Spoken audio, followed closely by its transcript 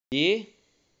Ji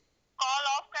call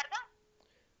of कर दा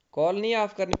call नहीं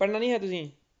ऑफ करनी पढ़ना नहीं है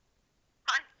तुसी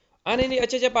हाँ नहीं नहीं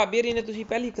अच्छा भाभी हरी ने तुसी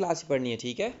पहली क्लास पढ़नी है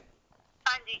ठीक है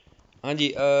हाँ जी हाँ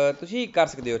जी तुसी कर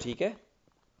सकते हो ठीक है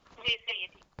जी सही है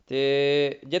ठीक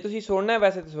ਤੇ ਜੇ ਤੁਸੀਂ ਸੁਣਨਾ ਹੈ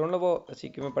ਵੈਸੇ ਤਾਂ ਸੁਣ ਲਵੋ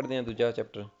ਅਸੀਂ ਕਿਵੇਂ ਪੜ੍ਹਦੇ ਹਾਂ ਦੂਜਾ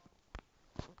ਚੈਪਟਰ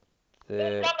ਤੇ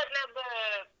इसका मतलब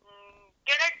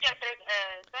केड़ा चैप्टर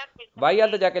सर ਵਾਈ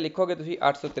ਹਾਲ ਤੇ ਜਾ ਕੇ ਲਿਖੋਗੇ ਤੁਸੀਂ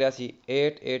 883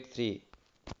 883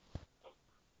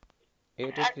 883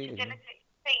 अच्छा ਲਿਖਣਾ चलो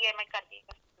सही है मैं कर दी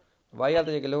ਵਾਈ ਹਾਲ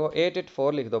ਤੇ ਜਾ ਕੇ ਲਿਖੋ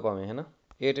 884 ਲਿਖ ਦਿਓ ਭਾਵੇਂ ਹੈ ਨਾ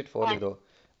 884 ਲਿਖ ਦਿਓ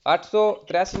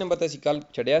 883 ਨੰਬਰ ਤੇ ਅਸੀਂ ਕੱਲ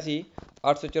ਛੱਡਿਆ ਸੀ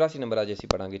 884 ਨੰਬਰ ਅੱਜ ਅਸੀਂ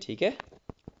ਪੜਾਂਗੇ ਠੀਕ ਹੈ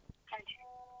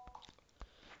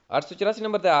 884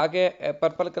 ਨੰਬਰ ਤੇ ਆ ਕੇ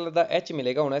ਪਰਪਲ ਕਲਰ ਦਾ ਐਚ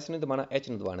ਮਿਲੇਗਾ ਹੁਣ ਇਸ ਨੂੰ ਦਬਾਣਾ ਐਚ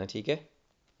ਨੂੰ ਦਬਾਣਾ ਠੀਕ ਹੈ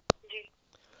ਜੀ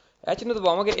ਐਚ ਨੂੰ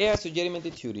ਦਬਾਵਾਂਗੇ ਇਹ ਹੈ ਸੁਜੈਰੀਮੈਂਟ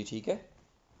ਦੀ ਥਿਊਰੀ ਠੀਕ ਹੈ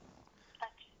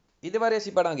ਇਹਦੇ ਬਾਰੇ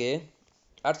ਅਸੀਂ ਪੜਾਂਗੇ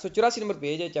 884 ਨੰਬਰ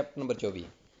ਪੇਜ ਹੈ ਚੈਪਟਰ ਨੰਬਰ 24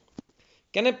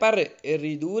 ਕਹਿੰਦੇ ਪਰ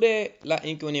ridurre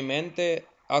l'inquinamento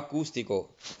acoustico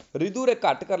ridurre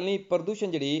ਘੱਟ ਕਰਨ ਲਈ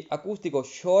ਪ੍ਰਦੂਸ਼ਣ ਜਿਹੜੀ acoustico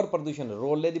ਸ਼ੋਰ ਪ੍ਰਦੂਸ਼ਣ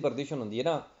ਰੋਲੇ ਦੀ ਪ੍ਰਦੂਸ਼ਣ ਹੁੰਦੀ ਹੈ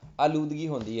ਨਾ ਆਲੂਦਗੀ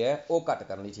ਹੁੰਦੀ ਹੈ ਉਹ ਘੱਟ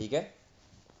ਕਰਨ ਲਈ ਠੀਕ ਹੈ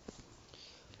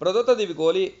prodotta di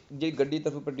vicoli ਜਿਹੜੀ ਗੱਡੀ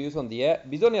ਤਰਫੋਂ ਪ੍ਰੋਡਿਊਸ ਹੁੰਦੀ ਹੈ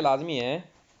bisogna ਲਾਜ਼ਮੀ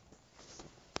ਹੈ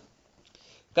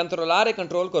controllare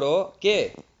control ਕਰੋ ਕਿ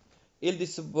il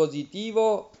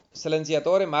dispositivo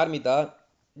silenziatore marmita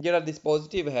ਜਿਹੜਾ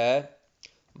dispositive ਹੈ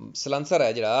ਸਲੈਂਸਰ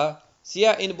ਹੈ ਜਿਹੜਾ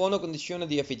sia in buona condizione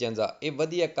di efficienza ਇਹ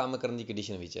ਵਧੀਆ ਕੰਮ ਕਰਨ ਦੀ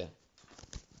ਕੰਡੀਸ਼ਨ ਵਿੱਚ ਹੈ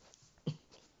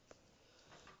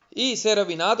ਇਹ se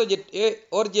rovinato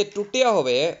ਔਰ ਜੇ ਟੁੱਟਿਆ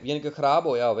ਹੋਵੇ ਯਾਨੀ ਕਿ ਖਰਾਬ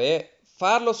ਹੋਇਆ ਹੋਵੇ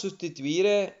farlo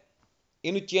sostituire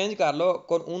ਇਹਨੂੰ ਚੇਂਜ ਕਰ ਲਓ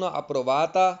con una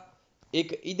approvata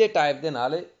ਇੱਕ ਇਹਦੇ ਟਾਈਪ ਦੇ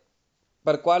ਨਾਲ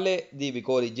per quale di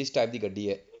vicoli ਜਿਸ ਟਾਈਪ ਦੀ ਗੱਡੀ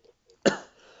ਹੈ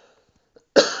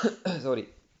ਸੌਰੀ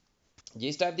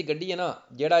ਜਿਸ ਟਾਈਪ ਦੀ ਗੱਡੀ ਹੈ ਨਾ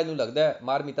ਜਿਹੜਾ ਇਹਨੂੰ ਲੱਗਦਾ ਹੈ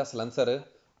ਮਾਰਮੀਤਾ ਸਲੈਂਸਰ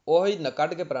ਉਹੀ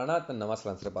ਕੱਢ ਕੇ ਪੁਰਾਣਾ ਤੇ ਨਵਾਂ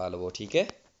ਸਲੈਂਸਰ ਪਾ ਲਵੋ ਠੀਕ ਹੈ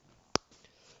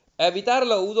evitare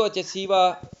l'uso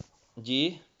eccessiva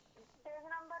ਜੀ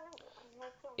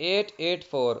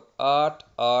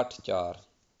 884884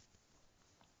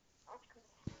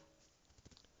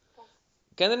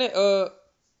 ਕਹਿੰਦੇ ਨੇ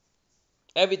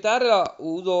evitare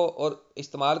l'uso ਔਰ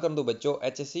ਇਸਤੇਮਾਲ ਕਰਨ ਤੋਂ ਬਚੋ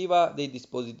eccessiva dei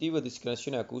dispositivi di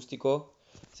segnalazione acustico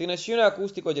segnalazione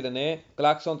acustico ਜਿਹੜੇ ਨੇ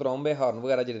ਕਲਾਕਸਨ ਤਰੋਂਬੇ ਹਾਰਨ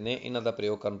ਵਗੈਰਾ ਜਿਹੜੇ ਨੇ ਇਹਨਾਂ ਦਾ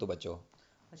ਪ੍ਰਯੋਗ ਕਰਨ ਤੋਂ ਬਚੋ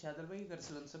शादर भाई अगर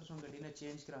सिलेंसर सुन गड्डी ने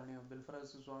चेंज कराने हो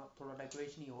बिलफरस थोड़ा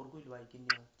डेकोरेशन ही और कोई दवाई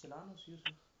किन्नी हो चलान उसी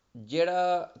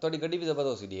ਜਿਹੜਾ ਤੁਹਾਡੀ ਗੱਡੀ ਵੀ ਜ਼ਬਤ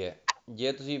ਹੋ ਸਕਦੀ ਹੈ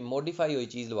ਜੇ ਤੁਸੀਂ ਮੋਡੀਫਾਈ ਹੋਈ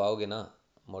ਚੀਜ਼ ਲਵਾਓਗੇ ਨਾ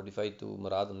ਮੋਡੀਫਾਈ ਤੋਂ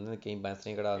ਮੁਰਾਦ ਹੁੰਦੇ ਨੇ ਕਈ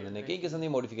ਬੈਂਸਰੀਆਂ ਕਢਾ ਦਿੰਦੇ ਨੇ ਕਈ ਕਿਸਮ ਦੀ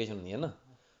ਮੋਡੀਫਿਕੇਸ਼ਨ ਹੁੰਦੀ ਹੈ ਨਾ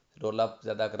ਰੋਲ ਅਪ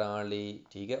ਜ਼ਿਆਦਾ ਕਰਾਉਣ ਲਈ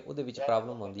ਠੀਕ ਹੈ ਉਹਦੇ ਵਿੱਚ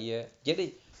ਪ੍ਰੋਬਲਮ ਆਉਂਦੀ ਹੈ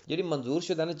ਜਿਹੜੀ ਮਨਜ਼ੂਰ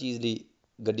ਸ਼ੁਦਾ ਨਾ ਚੀਜ਼ ਲਈ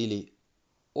ਗੱਡੀ ਲਈ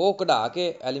ਉਹ ਕਢਾ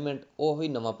ਕੇ ਐਲੀਮੈਂਟ ਉਹੀ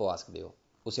ਨਵਾਂ ਪਵਾ ਸਕਦੇ ਹੋ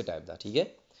ਉਸੇ ਟਾਈਪ ਦਾ ਠੀਕ ਹੈ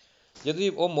ਜੇ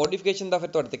ਤੁਸੀਂ ਉਹ ਮੋਡੀਫਿਕੇਸ਼ਨ ਦਾ ਫਿਰ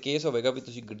ਤੁਹਾਡੇ 'ਤੇ ਕੇਸ ਹੋਵੇਗਾ ਵੀ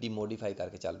ਤੁਸੀਂ ਗੱਡੀ ਮੋਡੀਫਾਈ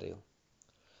ਕਰਕੇ ਚੱਲ ਰਹੇ ਹੋ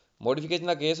ਮੋਡੀਫਿਕੇਸ਼ਨ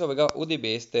ਦਾ ਕੇਸ ਹੋਵੇਗਾ ਉਹਦੇ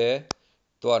ਬੇਸ 'ਤੇ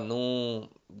ਤੁਹਾਨੂੰ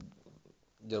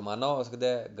ਜੁਰਮਾਨਾ ਹੋ ਸਕਦਾ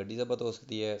ਹੈ ਗੱਡੀ ਜ਼ਬਤ ਹੋ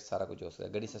ਸਕਦੀ ਹੈ ਸਾਰਾ ਕੁਝ ਹੋ ਸਕਦਾ ਹੈ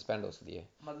ਗੱਡੀ ਸਸਪੈਂਡ ਹੋ ਸਕਦੀ ਹੈ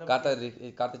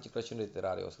ਕਾਤੇ ਚ ਕੁਐਸਚਨ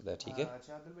ਇਤਰਾਰ ਹੋ ਸਕਦਾ ਹੈ ਠੀਕ ਹੈ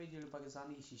शादर भाई जो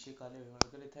पाकिस्तानी शीशे काले हुए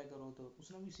अगर इतना करो तो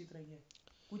उसने भी इसी तरह ही है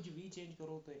कुछ भी चेंज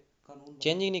करो तो कानून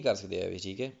ਚੇਂਜਿੰਗ ਨਹੀਂ ਕਰ ਸਕਦੇ ਹੈ ਵੀ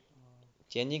ਠੀਕ ਹੈ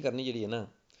ਚੇਂਜਿੰਗ ਕਰਨੀ ਜਿਹੜੀ ਹੈ ਨਾ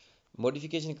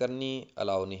ਮੋਡੀਫਿਕੇਸ਼ਨ ਕਰਨੀ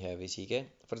ਅਲਾਓ ਨਹੀਂ ਹੈ ਵੀ ਠੀਕ ਹੈ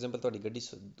ਫੋਰ ਐਗਜ਼ਾਮਪਲ ਤੁਹਾਡੀ ਗੱਡੀ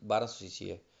 1200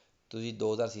 ਸੀਸੀ ਹੈ ਤੁਸੀਂ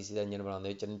 2000 ਸੀਸੀ ਦਾ ਇੰਜਨ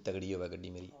ਬਣਾਉਂਦੇ ਚੰਨੀ ਤਗੜੀ ਹੋਵੇ ਗੱਡੀ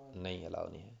ਮੇਰੀ ਨਹੀਂ ਅਲਾਓ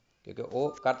ਨਹੀਂ ਹੈ ਕਿਉਂਕਿ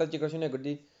ਉਹ ਕਾਤੇ ਚ ਕੁਐਸਚਨ ਹੈ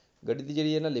ਗੱਡੀ ਦੀ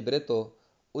ਜਿਹੜੀ ਹੈ ਨਾ ਲਿਬਰੇਤੋ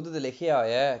ਉਹਦੇ 'ਤੇ ਲਿਖਿਆ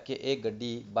ਹੋਇਆ ਹੈ ਕਿ ਇਹ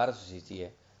ਗੱਡੀ 1200 ਸੀਸੀ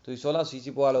ਹੈ ਤੁਸੀਂ 1600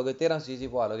 ਸੀਸੀ ਪਵਾ ਲਓਗੇ 1300 ਸੀਸੀ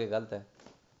ਪਵਾ ਲਓਗੇ ਗਲਤ ਹੈ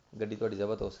ਗੱਡੀ ਤੁਹਾਡੀ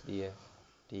ਜ਼ਬਤ ਹੋ ਸਕਦੀ ਹੈ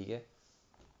ਠੀਕ ਹੈ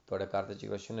ਤੁਹਾਡੇ ਘਰ 'ਤੇ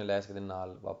ਕੁਐਸਚਨ ਨੇ ਲੈ ਸਕਦੇ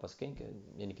ਨਾਲ ਵਾਪਸ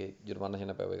ਯਾਨੀ ਕਿ ਜੁਰਮਾਨਾ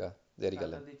ਛੱਡਣਾ ਪਵੇਗਾ ਜ਼ਹਿਰੀ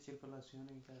ਗੱਲ ਹੈ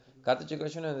ਘਰ 'ਤੇ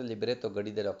ਕੁਐਸਚਨ ਹੈ ਲਿਬਰੇਤੋ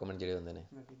ਗੱਡੀ ਦੇ ਡਾਕੂਮੈਂਟ ਜਿਹੜੇ ਹੁੰਦੇ ਨੇ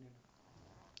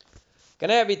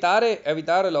ਕਹਿੰਦੇ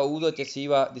evitare l'uso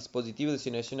eccessivo dispositivo di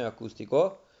segnalazione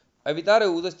acustico evitare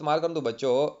uso ਇਸਤੇਮਾਲ ਕਰਨ ਤੋਂ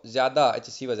ਬਚੋ ਜ਼ਿਆਦਾ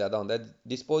eccessiva ਜ਼ਿਆਦਾ ਹੁੰਦਾ ਹੈ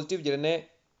ਡਿਸਪੋਜ਼ਿਟਿਵ ਜਿਹੜੇ ਨੇ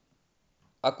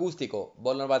acústico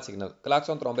ਬੋਲਣ ਬਾਅਦ ਸਿਗਨਲ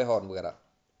ਕਲਾਕਸਨ ਤਰੋਂਬੇ ਹਾਰਨ ਵਗੈਰਾ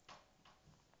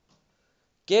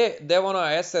che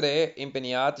devono essere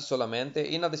impegnati solamente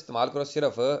ਇਹਨਾਂ ਦਾ ਇਸਤੇਮਾਲ ਕਰੋ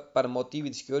ਸਿਰਫ per motivi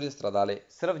di sicurezza stradale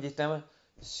ਸਿਰਫ ਜਿਸ ਟਾਈਮ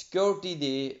ਸਿਕਿਉਰਿਟੀ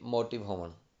ਦੇ ਮੋਟਿਵ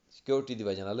ਹੋਣ ਸਿਕਿਉਰਿਟੀ ਦੀ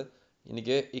ਵਜ੍ਹਾ ਨਾਲ ਯਾਨੀ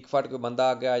ਕਿ ਇੱਕ ਫਟ ਕੋਈ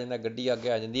ਬੰਦਾ ਅੱਗੇ ਆ ਜਾਂਦਾ ਗੱਡੀ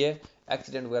ਅੱਗੇ ਆ ਜਾਂਦੀ ਹੈ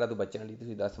ਐਕਸੀਡੈਂਟ ਵਗੈਰਾ ਤੋਂ ਬਚਣ ਲਈ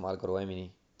ਤੁਸੀਂ ਦਾ ਇਸਤੇਮਾਲ ਕਰੋ ਐਵੇਂ ਨਹੀਂ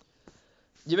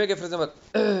ਜਿਵੇਂ ਕਿ ਫੋਰ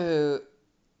ਐਗਜ਼ਾਮਪਲ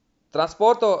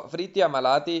ਟਰਾਂਸਪੋਰਟ ਫਰੀਤੀ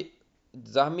ਅਮਲਾਤੀ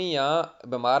ਜ਼ਖਮੀ ਜਾਂ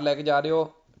ਬਿਮਾਰ ਲੈ ਕੇ ਜਾ ਰਹੇ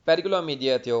ਹੋ ਪੈਰੀਕੁਲੋ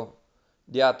ਇਮੀਡੀਏਟੋ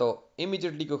diato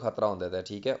immediately ਕੋਈ ਖਤਰਾ ਹੁੰਦਾ ਹੈ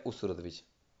ਠੀਕ ਹੈ ਉਸ ਸੂਰਤ ਵਿੱਚ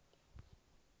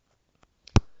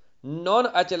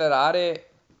non accelerare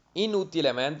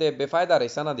inutilmente ਬੇਫਾਇਦਾ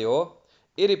ਰੇਸਾਂ ਨਾ ਦਿਓ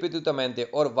irripetutamente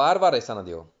ਔਰ ਵਾਰ-ਵਾਰ ਰੇਸਾਂ ਨਾ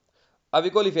ਦਿਓ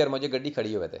ਅਵਿਕੋਲੀ ਫੇਰਮੋ ਜੇ ਗੱਡੀ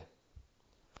ਖੜੀ ਹੋਵੇ ਤੇ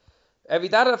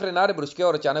evitare frenare brusche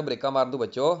ਔਰ ਅਚਾਨਕ ਬ੍ਰੇਕਾਂ ਮਾਰਨ ਤੋਂ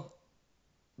ਬਚੋ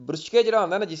ਬ੍ਰੁਸ਼ਕੇ ਜਿਹੜਾ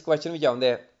ਹੁੰਦਾ ਨਾ ਜਿਸ ਕੁਐਸਚਨ ਵਿੱਚ ਆਉਂਦਾ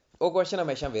ਹੈ ਉਹ ਕੁਐਸਚਨ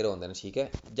ਹਮੇਸ਼ਾ ਵੇਰੋ ਹੁੰਦੇ ਨੇ ਠੀਕ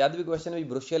ਹੈ ਜਦ ਵੀ ਕੁਐਸਚਨ ਵਿੱਚ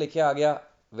ਬ੍ਰੁਸ਼ਕੇ ਲਿਖਿਆ ਆ ਗਿਆ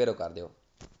ਵੇਰੋ ਕਰ ਦਿਓ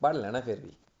ਪੜ੍ਹ ਲੈਣਾ ਫਿਰ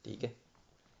ਵੀ ਠੀਕ ਹੈ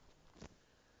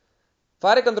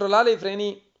fare controllare i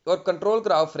freni ਔਰ ਕੰਟਰੋਲ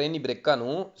ਕਰਾਓ ਫਰੇਨੀ ਬ੍ਰੇਕਾਂ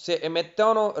ਨੂੰ ਸੇ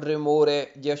emettono rumore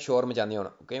ਜੇ ਸ਼ੋਰ ਮਚਾਉਂਦੇ ਹੋਣ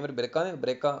ਕਈ ਵਾਰ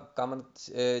ਬ੍ਰੇਕਾਂ ਕੰਮ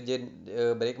ਜੇ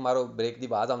ਬ੍ਰੇਕ ਮਾਰੋ ਬ੍ਰੇਕ ਦੀ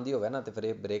ਆਵਾਜ਼ ਆਉਂਦੀ ਹੋਵੇ ਨਾ ਤੇ ਫਿਰ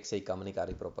ਇਹ ਬ੍ਰੇਕ ਸਹੀ ਕੰਮ ਨਹੀਂ ਕਰ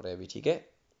ਰਹੀ ਪ੍ਰੋਪਰ ਹੈ ਵੀ ਠੀਕ ਹੈ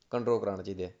ਕੰਟਰੋਲ ਕਰਾਉਣਾ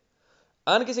ਚਾਹੀਦਾ ਹੈ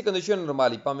ਅਨ ਕਿਸੇ ਕੰਡੀਸ਼ਨ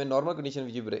ਨੋਰਮਲੀ ਭਾਵੇਂ ਨੋਰਮਲ ਕੰਡੀਸ਼ਨ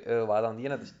ਵਿੱਚ ਆਵਾਜ਼ ਆਉਂਦੀ ਹੈ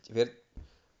ਨਾ ਫਿਰ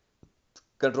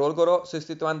ਕੰਟਰੋਲ ਕਰੋ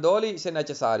sostituendoli se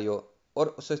necessario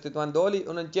ਔਰ sostituendoli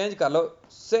ਉਹਨਾਂ ਨੂੰ ਚੇਂਜ ਕਰ ਲਓ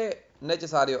se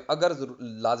necessario ਅਗਰ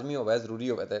ਲਾਜ਼ਮੀ ਹੋਵੇ ਜ਼ਰੂਰੀ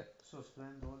ਹੋਵੇ ਤੇ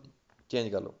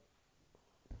ਚੇਂਜ ਕਰ ਲਓ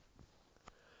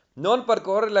non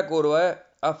percorrere la curva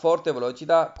a forte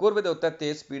velocità curve ਦੇ ਉੱਤੇ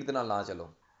ਤੇਜ਼ ਸਪੀਡ ਦੇ ਨਾਲ ਨਾ ਚੱਲੋ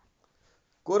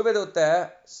curve ਦੇ ਉੱਤੇ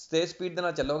ਤੇਜ਼ ਸਪੀਡ ਦੇ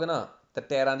ਨਾਲ ਚੱਲੋਗੇ ਨਾ ਤੇ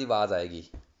ਟਾਇਰਾਂ ਦੀ ਆਵਾਜ਼ ਆਏਗੀ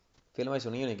ਫਿਲਮਾਂ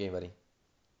ਸੁਣੀ ਹੋਣੀ ਕਈ ਵਾਰੀ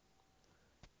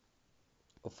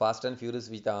ਉਹ ਫਾਸਟ ਐਂਡ ਫਿਊਰੀਅਸ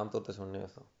ਵਿੱਚ ਤਾਂ ਆਮ ਤੌਰ ਤੇ ਸੁਣਨੇ ਹੋ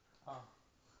ਹਾਂ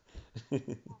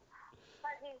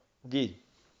ਜੀ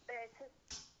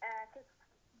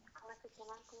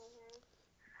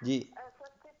ਜੀ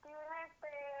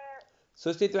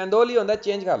sostituendoli ਹੁੰਦਾ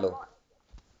ਚੇਂਜ ਕਰ ਲਓ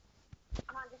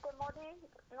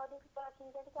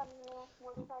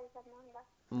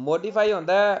ਮੋਡੀਫਾਈ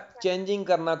ਹੁੰਦਾ ਚੇਂਜਿੰਗ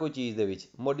ਕਰਨਾ ਕੋਈ ਚੀਜ਼ ਦੇ ਵਿੱਚ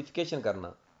ਮੋਡੀਫਿਕੇਸ਼ਨ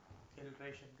ਕਰਨਾ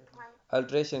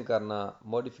ਅਲਟਰੇਸ਼ਨ ਕਰਨਾ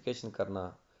ਮੋਡੀਫਿਕੇਸ਼ਨ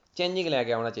ਕਰਨਾ ਚੇਂਜਿੰਗ ਲੈ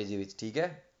ਕੇ ਆਉਣਾ ਚੀਜ਼ ਵਿੱਚ ਠੀਕ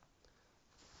ਹੈ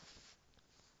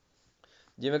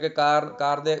ਜਿਵੇਂ ਕਿ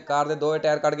ਕਾਰ ਦੇ ਦੋ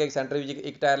ਟਾਇਰ ਕੱਢ ਕੇ ਇੱਕ ਸੈਂਟਰ ਵਿੱਚ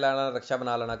ਇੱਕ ਟਾਇਰ ਲੈਣਾ ਰਕਸ਼ਾ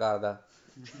ਬਣਾ ਲੈਣਾ ਕਾਰ ਦਾ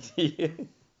ਠੀਕ ਹੈ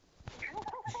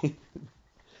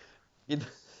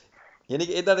ਯਾਨੀ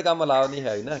ਕਿ ਇੱਦਾਂ ਦੇ ਕੰਮ ਅਲਾਉ ਨਹੀਂ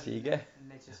ਹੈ ਨਾ ਠੀਕ ਹੈ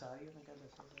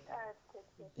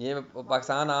ਜਿਵੇਂ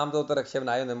ਪਾਕਿਸਤਾਨ ਆਮ ਤੌਰ ਤੇ ਰਕਸ਼ੇ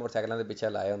ਬਣਾਏ ਹੁੰਦੇ ਮੋਟਰਸਾਈਕਲਾਂ ਦੇ ਪਿੱਛੇ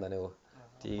ਲਾਏ ਹੁੰਦੇ ਨੇ ਉਹ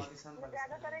ਠੀਕ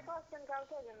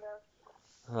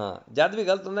ਹਾਂ ਜਦ ਵੀ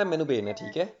ਗਲਤ ਹੁੰਦਾ ਮੈਨੂੰ ਭੇਜਣਾ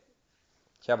ਠੀਕ ਹੈ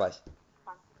ਸ਼ਾਬਾਸ਼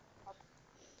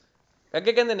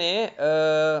ਅੱਗੇ ਕਹਿੰਦੇ ਨੇ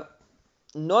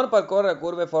non percorrere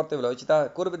curve forte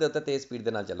velocità curve ਦੇ ਉੱਤੇ ਤੇਜ਼ ਸਪੀਡ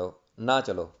ਦੇ ਨਾਲ ਨਾ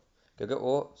ਚਲੋ ਕਿਉਂਕਿ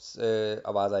ਉਹ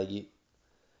ਆਵਾਜ਼ ਆਏਗੀ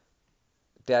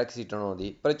ਟਾਇਰ ਘਸੀਟਣ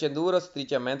ਆਉਂਦੀ procedura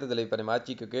strisciamento delle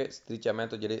pneumatici ਕਿਉਂਕਿ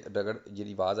strisciamento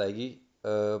ਜਿਹੜੀ ਆਵਾਜ਼ ਆਏਗੀ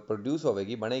ਪ੍ਰੋਡਿਊਸ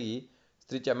ਹੋਵੇਗੀ ਬਣੇਗੀ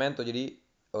strisciamento ਜਿਹੜੀ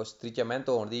ਉਹ strisciamento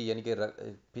ਹੋਣ ਦੀ ਯਾਨੀ ਕਿ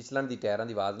ਫਿਸਲਣ ਦੀ ਟਾਇਰਾਂ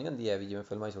ਦੀ ਆਵਾਜ਼ ਨਹੀਂ ਹੁੰਦੀ ਹੈ ਵੀ ਜਿਵੇਂ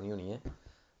ਫਿਲਮਾਂ 'ਚ ਸੁਣੀ ਹੋਣੀ ਹੈ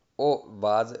ਉਹ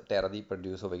ਆਵਾਜ਼ ਟਾਇਰਾਂ ਦੀ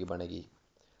ਪ੍ਰੋਡਿਊਸ ਹੋਵੇਗੀ ਬਣੇਗੀ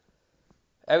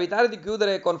evitare di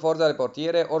chiudere con forza le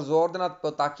portiere ਔਰ ਜ਼ੋਰ ਦੇ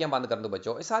ਨਾਲ ਤਾਕੀਆਂ ਬੰਦ ਕਰਨ ਤੋਂ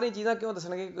ਬਚੋ ਇਹ ਸਾਰੀਆਂ ਚੀਜ਼ਾਂ ਕਿਉਂ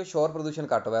ਦੱਸਣਗੇ ਕਿ ਸ਼ੋਰ ਪ੍ਰਦੂਸ਼ਣ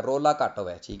ਘੱਟ ਹੋਵੇ ਰੋਲਾ ਘੱਟ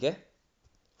ਹੋਵੇ ਠੀਕ ਹੈ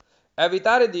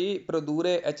evitare di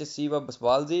produrre eccessiva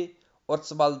sbalzi ਔਰ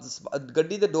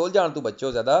ਗੱਡੀ ਦੇ ਡੋਲ ਜਾਣ ਤੋਂ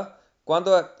ਬਚੋ ਜ਼ਿਆਦਾ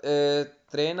quando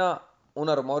trena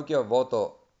una rimorchio vuoto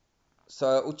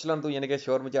ਉਛਲਣ ਤੋਂ ਯਾਨੀ ਕਿ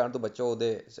ਸ਼ੋਰ ਮਚਾਉਣ ਤੋਂ ਬਚੋ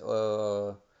ਉਹਦੇ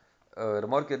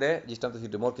ਰਿਮੋਰਕਿਓ ਦੇ ਜਿਸ ਟਾਈਮ ਤੁਸੀਂ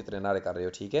ਰਿਮੋਰਕਿਓ ਟ੍ਰੇਨ ਕਰ ਰਹੇ ਹੋ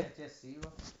ਠੀਕ ਹੈ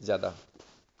ਜ਼ਿਆਦਾ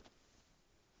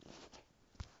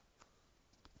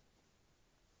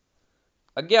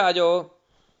ਅੱਗੇ ਆ ਜਾਓ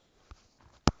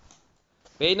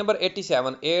ਪੇਜ ਨੰਬਰ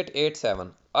 87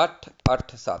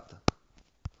 887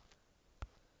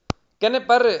 ਕਹਿੰਦੇ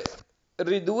ਪਰ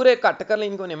ridurre ਘੱਟ ਕਰ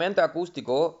l'inquinamento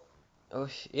acustico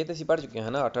ਇਹ ਤਾਂ ਅਸੀਂ ਪੜ੍ਹ ਚੁੱਕੇ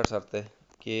ਹਾਂ ਨਾ 887 ਤੇ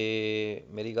ਕਿ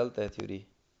ਮੇਰੀ ਗਲਤ ਹੈ ਥਿਊਰੀ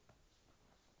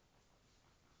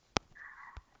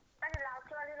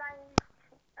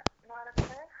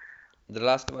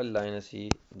ਲਾਸਟ ਵਾਲੀ ਲਾਈਨ ਅਸੀਂ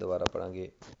ਦੁਬਾਰਾ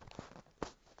ਪੜਾਂਗੇ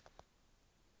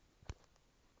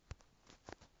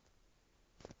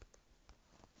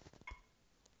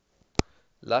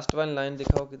लास्ट वाली लाइन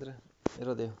दिखाओ किधर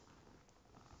इधर देखो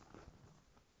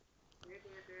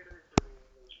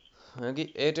हाँ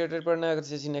कि 888 पढ़ना है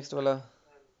अगर नेक्स्ट वाला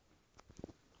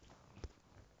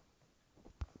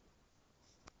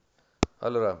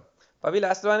allora poi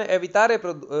लास्ट वाला evitare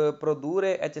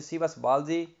produrre eccessiva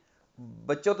sbalzi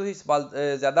ਬੱਚੋ ਤੁਸੀਂ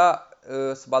ਜ਼ਿਆਦਾ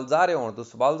ਸਬਲਜ਼ਾ ਰਹੇ ਹੋਣ ਤੋਂ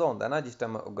ਸਬਲਜ਼ਾ ਹੁੰਦਾ ਨਾ ਜਿਸ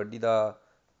ਟਾਈਮ ਗੱਡੀ ਦਾ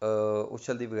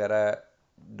ਉਛਲਦੀ ਵਗੈਰਾ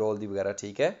ਡੋਲਦੀ ਵਗੈਰਾ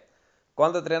ਠੀਕ ਹੈ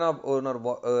quando treno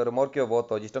rimorchio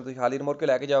vuoto ਜਿਸ ਟਾਈਮ ਤੁਸੀਂ ਖਾਲੀ ਰਿਮੋਰਕਿਓ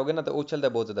ਲੈ ਕੇ ਜਾਓਗੇ ਨਾ ਤਾਂ ਉਛਲਦਾ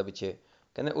ਬਹੁਤ ਜ਼ਿਆਦਾ ਪਿੱਛੇ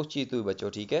ਕਹਿੰਦੇ ਉਸ ਚੀਜ਼ ਤੋਂ ਵੀ ਬਚੋ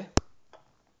ਠੀਕ ਹੈ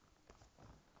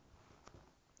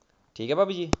ਠੀਕ ਹੈ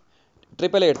ਭਾਬੀ ਜੀ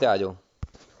 888 ਤੇ ਆ ਜਾਓ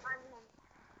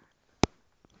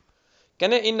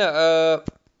ਕਹਿੰਦੇ ਇਨ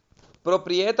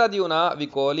proprietà di una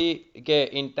vicoli che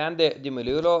intende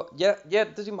diminuirlo ਜੇ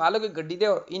ਤੁਸੀਂ ਮੰਨ ਲਓ ਕਿ ਗੱਡੀ ਦੇ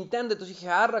intende ਤੁਸੀਂ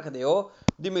ਖਿਆਲ ਰੱਖਦੇ ਹੋ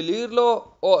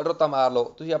diminuirlo o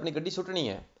rottamarlo ਤੁਸੀਂ ਆਪਣੀ ਗੱਡੀ ਸੁੱਟਣੀ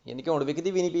ਹੈ ਯਾਨੀ ਕਿ ਹੁਣ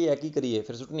ਵਿਕਦੀ ਵੀ ਨਹੀਂ ਪਈ ਹੈ ਕੀ ਕਰੀਏ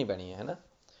ਫਿਰ ਸੁੱਟਣੀ ਪੈਣੀ ਹੈ ਨਾ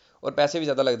ਔਰ ਪੈਸੇ ਵੀ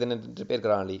ਜ਼ਿਆਦਾ ਲੱਗਦੇ ਨੇ ਰਿਪੇਅਰ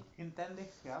ਕਰਾਉਣ ਲਈ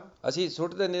ਅਸੀਂ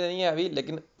ਸੁੱਟਦੇ ਨਹੀਂ ਹੈ ਵੀ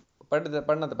ਲੇਕਿਨ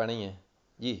ਪੜ੍ਹਨਾ ਤਾਂ ਪੈਣਾ ਹੀ ਹੈ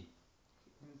ਜੀ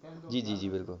ਜੀ ਜੀ ਜੀ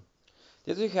ਬਿਲਕੁਲ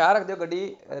ਜੇ ਤੁਸੀਂ ਖਿਆਲ ਰੱਖਦੇ ਹੋ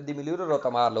ਗੱਡੀ diminuirlo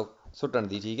rottamarlo ਸੁੱਟਣ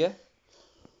ਦੀ ਠੀਕ ਹੈ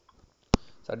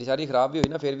ਸਾਡੀ ਸਾਰੀ ਖਰਾਬ ਵੀ ਹੋਈ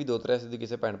ਨਾ ਫਿਰ ਵੀ 2-3 ਦੀ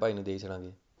ਕਿਸੇ ਭੈਣ ਭਾਈ ਨੂੰ ਦੇ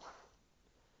ਛੜਾਂਗੇ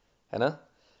ਹੈ ਨਾ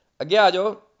ਅੱਗੇ ਆ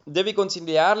ਜਾਓ devi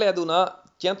consigliarle ad una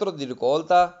centro di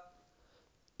raccolta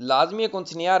ਲਾਜ਼ਮੀ ਹੈ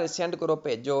consigliare send ਕਰੋ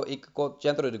ਭੇਜੋ ਇੱਕ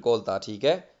centro di raccolta ਠੀਕ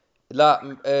ਹੈ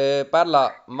per la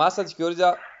massa di security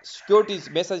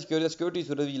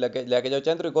ਲੈ ਕੇ ਜਾਓ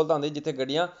centro di raccolta ਹੁੰਦੀ ਜਿੱਥੇ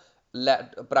ਗੱਡੀਆਂ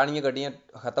ਪੁਰਾਣੀਆਂ ਗੱਡੀਆਂ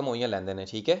ਖਤਮ ਹੋਈਆਂ ਲੈਂਦੇ ਨੇ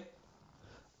ਠੀਕ ਹੈ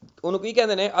ਉਹਨੂੰ ਕੀ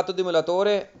ਕਹਿੰਦੇ ਨੇ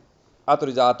accumulatore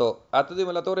autorizzato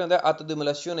autodimlatore ਹੁੰਦਾ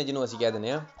autodimulazione ਜਿਹਨੂੰ ਅਸੀਂ ਕਹਿ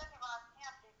ਦਿੰਦੇ ਆ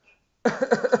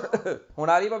ਹੁਣ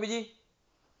ਆ ਰਹੀ ਭਾਬੀ ਜੀ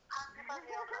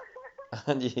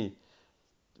ਹਾਂਜੀ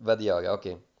ਵਧੀਆ ਹੋ ਗਿਆ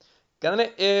ਓਕੇ ਕਹਿੰਦੇ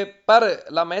ਨੇ ਇਹ ਪਰ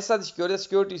la messa di security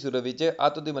sicurity ਵਿੱਚ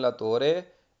autodimlatore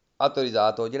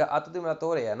autorizzato ਜਿਹੜਾ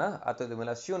autodimlatore ਹੈ ਨਾ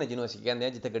autodimulazione ਜਿਹਨੂੰ ਅਸੀਂ ਕਹਿੰਦੇ ਆ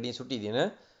ਜਿੱਥੇ ਗੱਡੀਆਂ ਸੁੱਟੀ ਦੀਆਂ ਨੇ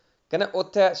ਕਹਿੰਦੇ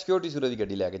ਉੱਥੇ security sicurity ਦੀ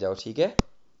ਗੱਡੀ ਲੈ ਕੇ ਜਾਓ ਠੀਕ ਹੈ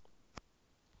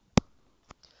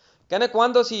ਕਹਿੰਦੇ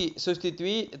quando si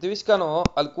sostituiscano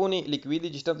alcuni liquidi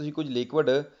ਜਿਸ ਤਰ੍ਹਾਂ ਤੁਸੀਂ ਕੁਝ ਲਿਕੁਇਡ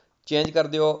ਚੇਂਜ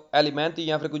ਕਰਦੇ ਹੋ ਐਲੀਮੈਂਟ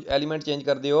ਜਾਂ ਫਿਰ ਕੁਝ ਐਲੀਮੈਂਟ ਚੇਂਜ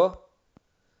ਕਰਦੇ ਹੋ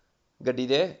ਗੱਡੀ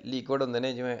ਦੇ ਲਿਕੁਇਡ ਹੁੰਦੇ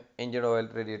ਨੇ ਜਿਵੇਂ ਇੰਜਨ ਆਇਲ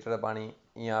ਰੇਡੀਏਟਰ ਦਾ ਪਾਣੀ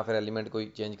ਜਾਂ ਫਿਰ ਐਲੀਮੈਂਟ ਕੋਈ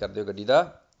ਚੇਂਜ ਕਰਦੇ ਹੋ ਗੱਡੀ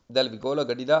ਦਾ del vicolo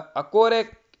ਗੱਡੀ ਦਾ occorre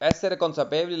essere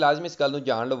consapevoli ਲਾਜ਼ਮੀ ਇਸ ਗੱਲ ਨੂੰ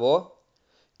ਜਾਣ ਲਵੋ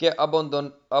ਕਿ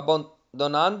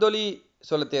abbandonandoli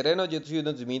sul terreno ਜੇ ਤੁਸੀਂ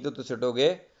ਉਹਨੂੰ ਜ਼ਮੀਨ ਦੇ ਉੱਤੇ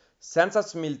ਸੁੱਟੋਗੇ senza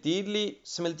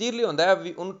smeltirli ਹੁੰਦਾ ਹੈ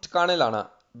ਵੀ ਉਹਨੂੰ ਠਿਕਾਣੇ ਲਾਣਾ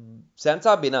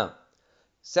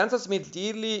senza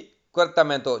smeltirli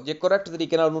correttamente ਜੇ ਕਰੈਕਟ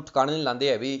ਤਰੀਕੇ ਨਾਲ ਉਹਨੂੰ ਠਿਕਾਣੇ ਨਹੀਂ ਲਾਉਂਦੇ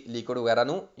ਹੈ ਵੀ ਲਿਕੁਇਡ ਵਗੈਰਾ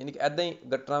ਨੂੰ ਯਾਨੀ ਕਿ ਇੱਦਾਂ ਹੀ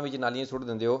ਗਟਰਾਂ ਵਿੱਚ ਨਾਲੀਆਂ ਸੁੱਟ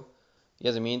ਦਿੰਦੇ ਹੋ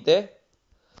ਜਾਂ ਜ਼ਮੀਨ ਤੇ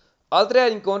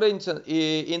altre incontro in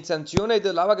sanzione ਇਹਦੇ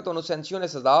ਇਲਾਵਾ ਕਿ ਤੁਹਾਨੂੰ ਸੈਂਕਸ਼ਨ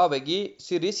ਸਜ਼ਾ ਹੋਵੇਗੀ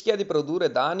si rischia di produrre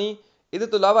danni ਇਹਦੇ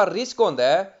ਤੋਂ ਇਲਾਵਾ ਰਿਸਕ ਹੁੰਦਾ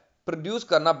ਹੈ ਪ੍ਰੋਡਿਊਸ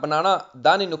ਕਰਨਾ ਬਣਾਉਣਾ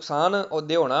ਦਾਨੀ ਨੁਕਸਾਨ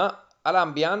ਉਹਦੇ ਹੋਣਾ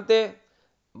all'ambiente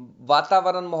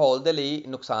ਵਾਤਾਵਰਨ ਮਾਹੌਲ ਦੇ ਲਈ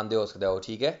ਨੁਕਸਾਨਦੇਹ ਹੋ ਸਕਦਾ ਉਹ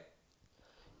ਠੀਕ ਹੈ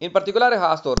in particolare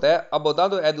ਖਾਸ ਤੌਰ ਤੇ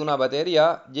abbondando è una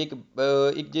batteria ਜੇ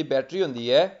ਇੱਕ ਜੀ ਬੈਟਰੀ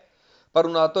ਹੁੰਦੀ ਹੈ ਪਰ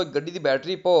ਉਹਨਾਂ ਤੋਂ ਗੱਡੀ ਦੀ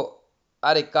battery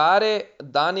arrecare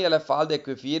danni alle falde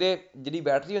acquifere ਜਿਹੜੀ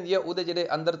ਬੈਟਰੀ ਹੁੰਦੀ ਹੈ ਉਹਦੇ ਜਿਹੜੇ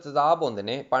ਅੰਦਰ ਤੇਜ਼ਾਬ ਹੁੰਦੇ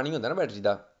ਨੇ ਪਾਣੀ ਹੁੰਦਾ ਨਾ ਬੈਟਰੀ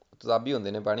ਦਾ ਤੇਜ਼ਾਬੀ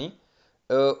ਹੁੰਦੇ ਨੇ ਪਾਣੀ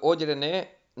ਉਹ ਜਿਹੜੇ ਨੇ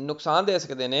ਨੁਕਸਾਨ ਦੇ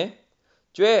ਸਕਦੇ ਨੇ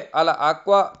cioè alla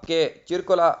acqua che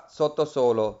circola sotto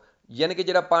solo ਯਾਨੀ ਕਿ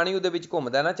ਜਿਹੜਾ ਪਾਣੀ ਉਹਦੇ ਵਿੱਚ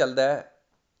ਘੁੰਮਦਾ ਨਾ ਚੱਲਦਾ ਹੈ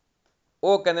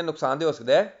ਉਹ ਕਹਿੰਦੇ ਨੁਕਸਾਨਦੇਹ ਹੋ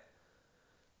ਸਕਦਾ ਹੈ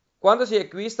quando si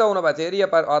acquista una batteria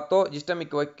per auto ਜਿਸ ਟਾਈਮ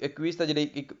ਇੱਕ acquista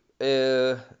ਜਿਹੜੀ ਇੱਕ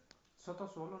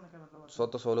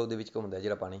sotto solo ਉਹਦੇ ਵਿੱਚ ਘੁੰਮਦਾ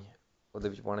ਜਿਹੜਾ ਪਾਣੀ ਉਹਦੇ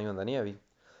ਵਿੱਚ ਪਾਣੀ ਹੁੰਦਾ ਨਹੀਂ ਹੈ ਵੀ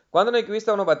quando ne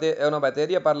acquista una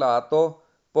batteria per l'auto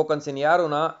può consegnare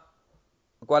una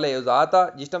quale è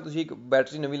usata ਜਿਸ ਟਾਈਮ ਤੁਸੀਂ ਇੱਕ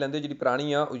ਬੈਟਰੀ ਨਵੀਂ ਲੈਂਦੇ ਹੋ ਜਿਹੜੀ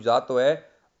ਪੁਰਾਣੀ ਆ usato ਹੈ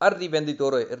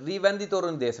rivenditore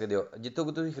ਨੂੰ ਦੇ ਸਕਦੇ ਹੋ ਜਿੱਥੋਂ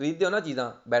ਕਿ ਤੁਸੀਂ ਖਰੀਦਦੇ ਹੋ ਨਾ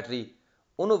ਚੀਜ਼ਾਂ ਬੈਟਰੀ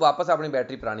ਉਹਨੂੰ ਵਾਪਸ ਆਪਣੀ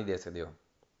ਬੈਟਰੀ ਪੁਰਾਣੀ ਦੇ ਸਕਦੇ ਹੋ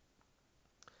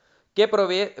che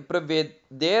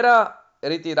provvederà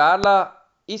ritirarla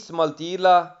e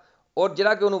smaltirla ਔਰ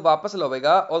ਜਿਹੜਾ ਕਿ ਉਹਨੂੰ ਵਾਪਸ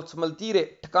ਲਵੇਗਾ ਔਰ smaltire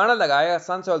ਠਿਕਾਣਾ ਲਗਾਏਗਾ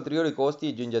senza ulteriori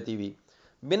costi aggiuntivi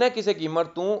ਬਿਨਾਂ ਕਿਸੇ ਕੀਮਤ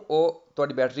ਤੋਂ ਉਹ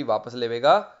ਤੁਹਾਡੀ ਬੈਟਰੀ ਵਾਪਸ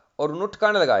ਲਵੇਗਾ ਔਰ ਉਹਨੂੰ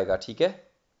ਠਿਕਾਣੇ ਲਗਾਏਗਾ ਠੀਕ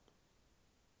ਹੈ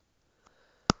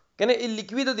ਕਹਿੰਦੇ ਇਹ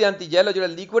ਲਿਕੁਇਡ ਦੀ ਐਂਟੀਜੈਲ ਜਿਹੜਾ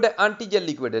ਲਿਕੁਇਡ ਹੈ ਐਂਟੀਜੈਲ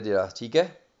ਲਿਕੁਇਡ ਹੈ ਜਿਹੜਾ ਠੀਕ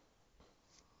ਹੈ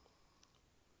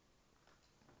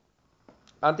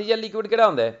ਐਂਟੀਜੈਲ ਲਿਕੁਇਡ ਕਿਹੜਾ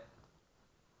ਹੁੰਦਾ ਹੈ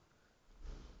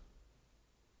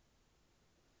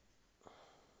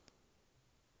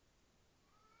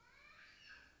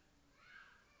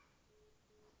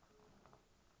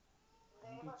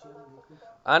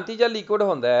ਐਂਟੀਜੈਲ ਲਿਕੁਇਡ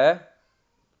ਹੁੰਦਾ ਹੈ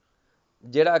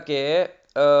ਜਿਹੜਾ ਕਿ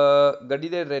ਗੱਡੀ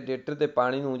ਦੇ ਰੇਡੀਏਟਰ ਦੇ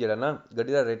ਪਾਣੀ ਨੂੰ ਜਿਹੜਾ ਨਾ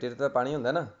ਗੱਡੀ ਦਾ ਰੇਡੀਏਟਰ ਦਾ ਪਾਣੀ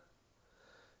ਹੁੰਦਾ ਨਾ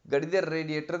ਗੱਡੀ ਦੇ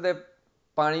ਰੇਡੀਏਟਰ ਦੇ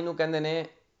ਪਾਣੀ ਨੂੰ ਕਹਿੰਦੇ ਨੇ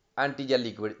ਐਂਟੀਜੈਲ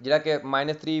ਲਿਕੁਇਡ ਜਿਹੜਾ ਕਿ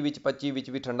 -3 ਵਿੱਚ 25 ਵਿੱਚ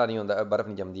ਵੀ ਠੰਡਾ ਨਹੀਂ ਹੁੰਦਾ ਬਰਫ਼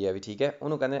ਨਹੀਂ ਜੰਮਦੀ ਹੈ ਵੀ ਠੀਕ ਹੈ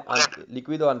ਉਹਨੂੰ ਕਹਿੰਦੇ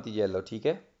ਲਿਕੁਇਡੋ ਐਂਟੀਜੈਲੋ ਠੀਕ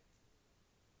ਹੈ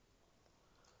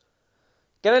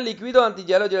ਕਹਿੰਦੇ ਲਿਕੁਇਡੋ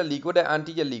ਐਂਟੀਜੈਲੋ ਜਿਹੜਾ ਲਿਕੁਇਡ ਹੈ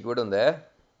ਐਂਟੀਜੈਲ ਲਿਕੁਇਡ ਹੁੰਦਾ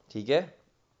ਹੈ ਠੀਕ ਹੈ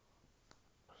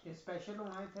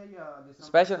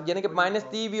ਸਪੈਸ਼ਲ ਯਾਨੀ ਕਿ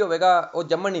 -30 ਵੀ ਹੋਵੇਗਾ ਉਹ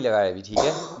ਜੰਮਣ ਨਹੀਂ ਲਗਾਇਆ ਵੀ ਠੀਕ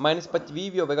ਹੈ -20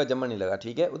 ਵੀ ਹੋਵੇਗਾ ਜੰਮਣ ਨਹੀਂ ਲਗਾ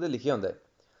ਠੀਕ ਹੈ ਉਹਦੇ ਲਿਖਿਆ ਹੁੰਦਾ ਹੈ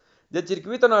ਜੇ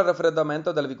circuito ਨਾਲ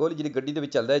raffreddamento del veicolo ਜਿਹੜੀ ਗੱਡੀ ਦੇ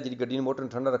ਵਿੱਚ ਚੱਲਦਾ ਹੈ ਜਿਹੜੀ ਗੱਡੀ ਨੂੰ ਮੋਟਰ ਨੂੰ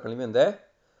ਠੰਡਾ ਰੱਖਣ ਲਈ ਵੀ ਹੁੰਦਾ ਹੈ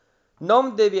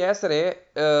non deve essere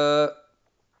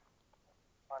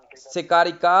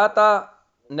scaricata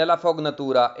nella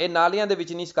fognatura ਇਹ ਨਾਲੀਆਂ ਦੇ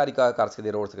ਵਿੱਚ ਨਹੀਂ scarica ਕਰ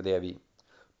ਸਕਦੇ ਰੋੜ ਸਕਦੇ ਆ ਵੀ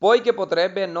poi che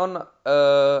potrebbe non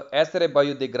essere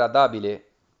biodegradabile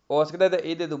ਹੋ ਸਕਦਾ ਤੇ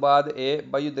ਇਹਦੇ ਤੋਂ ਬਾਅਦ ਇਹ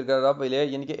biodegradabile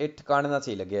ਯਾਨੀ ਕਿ ਇਹ ਠਿਕਾਣੇ ਨਾਲ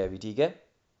ਸਹੀ ਲੱਗਿਆ ਵੀ ਠੀਕ ਹੈ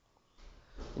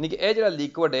ਯਾਨੀ ਕਿ ਇਹ ਜਿਹੜਾ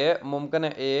ਲਿਕੁਇਡ ਹੈ ਮੁਮਕਿਨ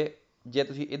ਹੈ ਇਹ ਜੇ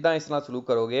ਤੁਸੀਂ ਇੱਦਾਂ ਇਸ ਨਾਲ ਸਲੂਕ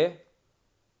ਕਰੋਗੇ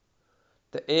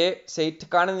ਤੇ ਇਹ ਸਹੀ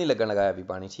ਠਿਕਾਣੇ ਨਹੀਂ ਲੱਗਣ ਲਗਾਇਆ ਵੀ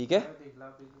ਪਾਣੀ ਠੀਕ ਹੈ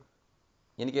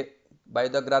ਯਾਨੀ ਕਿ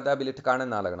biodegradabile ਠਿਕਾਣੇ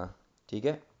ਨਾ ਲੱਗਣਾ ਠੀਕ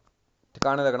ਹੈ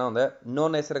ਠਿਕਾਣੇ ਲੱਗਣਾ ਹੁੰਦਾ ਹੈ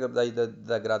non essere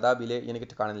biodegradabile ਯਾਨੀ ਕਿ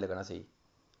ਠਿਕਾਣੇ ਨਹੀਂ ਲੱਗਣਾ ਸਹੀ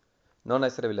non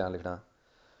essere ਨਾਲ ਲਿਖਣਾ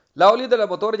l'olio del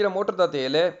motore ਜਿਹੜਾ ਮੋਟਰ ਦਾ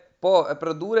ਤੇਲ ਹੈ può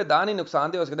produrre danni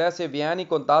ਨੁਕਸਾਨ ਦੇ ਹੋ ਸਕਦਾ ਹੈ se viene in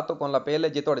contatto con la pelle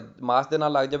ਜੇ ਤੁਹਾਡੇ ਮਾਸ ਦੇ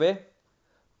ਨਾਲ ਲੱਗ ਜਾਵੇ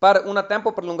ਪਰ una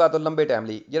tempo prolungato ਲੰਬੇ ਟਾਈਮ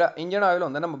ਲਈ ਜਿਹੜਾ ਇੰਜਨ ਆਇਲ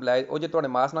ਹੁੰਦਾ ਨਾ ਮੋਬਿਲਾਈਜ਼ ਉਹ ਜੇ ਤੁਹਾਡੇ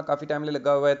ਮਾਸ ਨਾਲ ਕਾਫੀ ਟਾਈਮ ਲਈ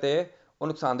ਲੱਗਾ ਹੋਇਆ ਤੇ ਉਹ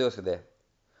ਨੁਕਸਾਨਦੇਹ ਹੋ ਸਕਦਾ ਹੈ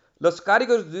lo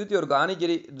scarico di rifiuti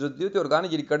organici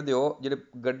ਜਿਹੜੀ ਕੱਢਦੇ ਹੋ ਜਿਹੜੇ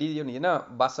ਗੱਡੀ ਦੀ ਹੁੰਦੀ ਹੈ ਨਾ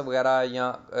ਬੱਸ ਵਗੈਰਾ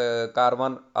ਜਾਂ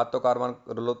ਕਾਰਬਨ ਆਟੋ ਕਾਰਬਨ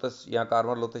ਰਲੋਤਸ ਜਾਂ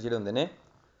ਕਾਰਬਨ ਰਲੋਤਸ ਜਿਹੜੇ ਹੁੰਦੇ ਨੇ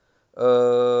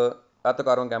ਆਟੋ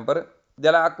ਕਾਰਬਨ ਕੈਂਪਰ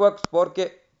ਜਿਹੜਾ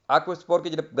ਆਕਵਾ ਸਪੋਰ ਕੇ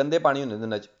ਜਿਹੜੇ ਗੰਦੇ ਪਾਣੀ ਹੁੰਦੇ ਨੇ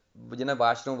ਉਹਨਾਂ 'ਚ ਜਿਹਨਾਂ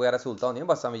ਵਾਸ਼ਰੂਮ ਵਗੈਰਾ ਸਹੂਲਤਾਂ ਹੁੰਦੀਆਂ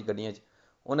ਬੱਸਾਂ ਵਿੱਚ ਗੱਡੀਆਂ 'ਚ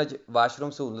ਉਹਨਾਂ 'ਚ ਵਾਸ਼ਰੂਮ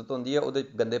ਸਹੂਲਤ ਹੁੰਦੀ ਹੈ ਉਹਦੇ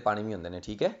ਗੰਦੇ ਪਾਣੀ ਵੀ ਹੁੰਦੇ ਨੇ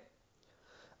ਠੀਕ ਹੈ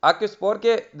acqua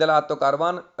sporche dell'auto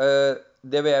carbon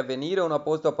deve avvenire un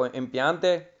apposito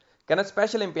impiante ਕਹਿੰਦਾ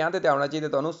ਸਪੈਸ਼ਲ ਇਮਤਿਹਾਨ ਤੇ ਆਉਣਾ ਚਾਹੀਦਾ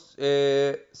ਤੁਹਾਨੂੰ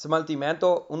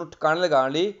ਸਮਾਲਤੀਮੈਂਟੋ ਉਹਨੂੰ ਟਿਕਾਣੇ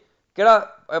ਲਗਾਉਣ ਲਈ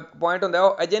ਕਿਹੜਾ ਪੁਆਇੰਟ ਹੁੰਦਾ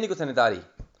ਉਹ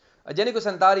ਅਜੈਨਿਕੋ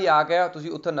ਸੈਨੇਟਰੀ ਆ ਕੇ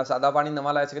ਤੁਸੀਂ ਉੱਥੇ ਸਾਦਾ ਪਾਣੀ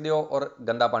ਨਵਾਂ ਲੈ ਸਕਦੇ ਹੋ ਔਰ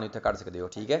ਗੰਦਾ ਪਾਣੀ ਉੱਥੇ ਕੱਢ ਸਕਦੇ ਹੋ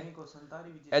ਠੀਕ ਹੈ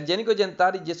ਅਜੈਨਿਕੋ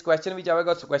ਸੈਨੇਟਰੀ ਜਿਸ ਕੁਐਸਚਨ ਵਿੱਚ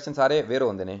ਆਵੇਗਾ ਉਸ ਕੁਐਸਚਨ ਸਾਰੇ ਵੇਰ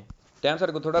ਹੁੰਦੇ ਨੇ ਟਾਈਮ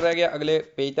ਸਾਡੇ ਕੋਲ ਥੋੜਾ ਰਹਿ ਗਿਆ ਅਗਲੇ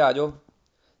ਪੇਜ ਤੇ ਆ ਜਾਓ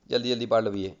ਜਲਦੀ ਪੜ੍ਹ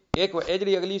ਲਈਏ ਇਹ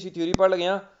ਜਿਹੜੀ ਅਗਲੀ ਅਸੀਂ ਥਿਊਰੀ ਪੜ੍ਹ ਲਗੇ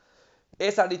ਹਾਂ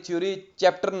ਇਹ ਸਾਡੀ ਥਿਊਰੀ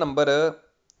ਚੈਪਟਰ ਨੰਬਰ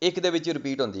 1 ਦੇ ਵਿੱਚ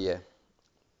ਰਿਪੀਟ ਹੁੰਦੀ ਹੈ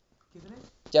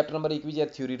ਚੈਪਟਰ ਨੰਬਰ 1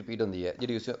 ਵਿੱਚ ਥਿਊਰੀ ਰਿਪੀਟ ਹੁੰਦੀ ਹੈ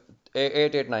ਜਿਹੜੀ 8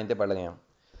 8 9 ਤੇ ਪੜ੍ਹ ਲਗੇ ਹਾਂ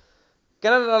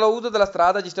ਕਹਿੰਦਾ l'uso della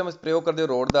strada ਜਿਸ ਟਾਈਮ ਪ੍ਰਯੋਗ ਕਰਦੇ ਹੋ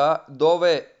road the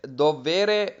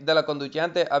dovere della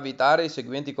conducente evitare i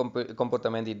seguenti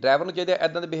comportamenti driver ਨੂੰ ਚਾਹੀਦਾ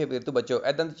ਇੱਦਾਂ ਦੇ ਬਿਹੇਵੀਅਰ ਤੋਂ ਬਚੋ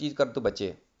ਇੱਦਾਂ ਦੀ ਚੀਜ਼ ਕਰਨ ਤੋਂ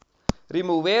ਬਚੇ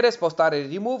रिमूवेरे spostare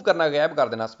रिमूव करना गायब कर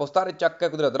देना spostare ਚੱਕ ਕੇ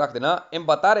ਕੁਦਰ ਰੱਖ ਦੇਣਾ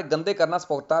imbatare ਗੰਦੇ ਕਰਨਾ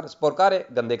sporcare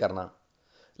ਗੰਦੇ ਕਰਨਾ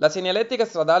la segnaletica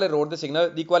stradale road ਦੇ ਸਿਗਨਲ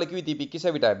ਦੀ quali tipi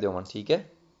ਕਿਸੇ ਵੀ ਟਾਈਪ ਦੇ ਹੋਣ ਠੀਕ ਹੈ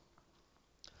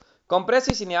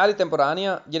compressi segnali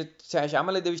temporanea ਜਿਹੜੇ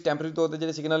ਸ਼ਾਮਲ ਇਹਦੇ ਵਿੱਚ ਟੈਂਪਰੇਰੀ ਤੌਰ ਤੇ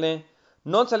ਜਿਹੜੇ ਸਿਗਨਲ ਨੇ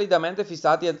non solidamente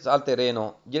fissati al terreno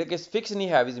ਜਿਹੜੇ ਕਿ ਫਿਕਸ ਨਹੀਂ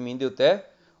ਹੈ ਵੀ ਜ਼ਮੀਨ ਦੇ ਉੱਤੇ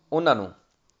ਉਹਨਾਂ ਨੂੰ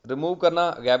ਰਿਮੂਵ ਕਰਨਾ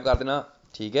ਗਾਇਬ ਕਰ ਦੇਣਾ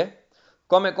ਠੀਕ ਹੈ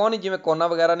come coni ਜਿਵੇਂ ਕੋਨਾ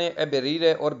ਵਗੈਰਾ ਨੇ ਇਹ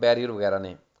ਬੈਰੀਅਰ ਔਰ ਬੈਰੀਅਰ ਵਗੈਰਾ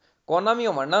ਨੇ ਕੋਨਾ ਵੀ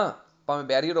ਹੋਵਣ ਨਾ ਭਾਵੇਂ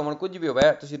ਬੈਰੀਅਰ ਹੋਵਣ ਕੁਝ ਵੀ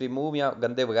ਹੋਵੇ ਤੁਸੀਂ ਰਿਮੂਵ ਜਾਂ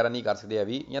ਗੰਦੇ ਵਗੈਰਾ ਨਹੀਂ ਕਰ ਸਕਦੇ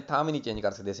ਵੀ ਜਾਂ ਥਾਂ ਵੀ ਨਹੀਂ ਚੇਂਜ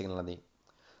ਕਰ ਸਕਦੇ ਸਿਗਨਲਾਂ ਦੀ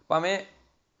ਭਾਵੇਂ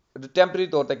ਟੈਂਪਰੇਰੀ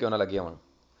ਤੌਰ ਤੇ ਕਿਉਂ ਨਾ ਲੱਗੇ ਹੋਣ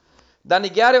da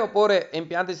negare oppure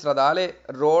impianti stradali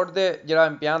road ਦੇ ਜਿਹੜਾ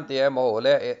impianti ਹੈ ਮਾਹੌਲ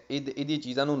ਹੈ ਇਹਦੀ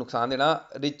ਚੀਜ਼ਾਂ ਨੂੰ ਨੁਕਸਾਨ ਦੇਣਾ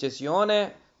recessione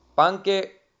panche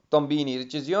tombini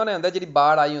recessione ਹੁੰਦਾ ਜਿਹੜੀ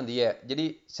ਬਾੜ ਆਈ ਹੁੰਦੀ ਹੈ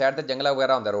ਜਿਹੜੀ ਸਾਈਡ ਤੇ ਜੰਗਲਾ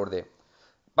ਵਗੈਰਾ ਹੁੰਦਾ ਰੋਡ ਦੇ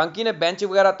ਪੰਕੀ ਨੇ ਬੈਂਚ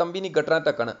ਵਗੈਰਾ ਤੰਬੀ ਨਹੀਂ ਗਟਰਾਂ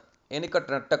ਢੱਕਣ ਇਹ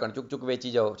ਨਹੀਂ ਢੱਕਣ ਚੁੱਕ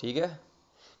ਵੇਚੀ ਜਾਓ ਠੀਕ ਹੈ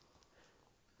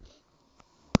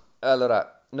allora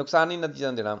ਨੁਕਸਾਨ ਨਹੀਂ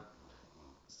ਨਤੀਜਾ ਦੇਣਾ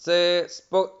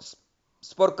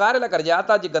sporcare la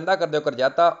carreggiata ਜੇ ਗੰਦਾ ਕਰਦੇ ਹੋ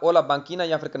carreggiata o la banchina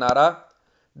ਜਾਂ ਫਿਰ ਕਿਨਾਰਾ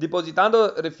depositando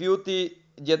rifiuti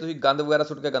ਜੇ ਤੁਸੀਂ ਗੰਦ ਵਗੈਰਾ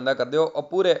ਸੁੱਟ ਕੇ ਗੰਦਾ ਕਰਦੇ ਹੋ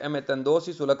oppure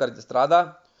emettendosi sulla strada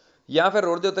ਜਾਂ ਫਿਰ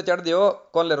ਰੋਡ ਦੇ ਉੱਤੇ ਚੜ੍ਹਦੇ ਹੋ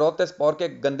con le rotte sporche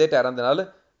ਗੰਦੇ ਟਾਇਰਾਂ ਦੇ ਨਾਲ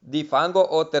di fango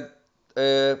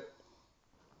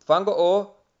o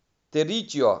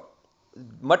terriccio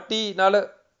ਮੱਟੀ ਨਾਲ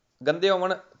ਗੰਦੇ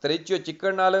ਹੋਵਣ terriccio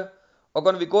ਚਿੱਕੜ ਨਾਲ ਉਹ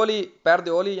con vicoli ਪੈਰ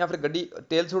ਦੇ ਓਲੀ ਜਾਂ ਫਿਰ ਗੱਡੀ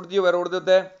ਤੇਲ ਸੁੱਟਦੀ ਹੋਵੇ ਰੋਡ ਦੇ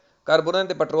ਉੱਤੇ ਕਾਰਬੋਨੇਟ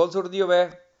ਤੇ ਪੈਟਰੋਲ ਸੁੱਟਦੀ ਹੋਵੇ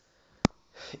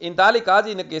in tali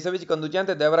casi in ਕੇਸਾਂ ਵਿੱਚ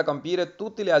conducente devrà compiere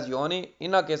tutte le azioni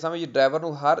ਇਹਨਾਂ ਕੇਸਾਂ ਵਿੱਚ ਡਰਾਈਵਰ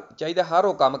ਨੂੰ ਚਾਹੀਦਾ ਹਰ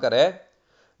ਉਹ ਕੰਮ ਕਰੇ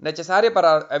necessarie per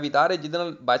evitare ਜਿਹਦੇ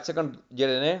ਨਾਲ ਬਚ ਸਕਣ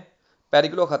ਜਿਹੜੇ ਨੇ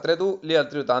ਪੈਰੀਕਲੋ ਖਤਰੇ ਤੋਂ li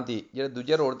altri utenti ਜਿਹੜੇ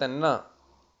ਦੂਜੇ ਰੋਡ ਤੇ ਨੇ ਨਾ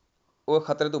ਉਹ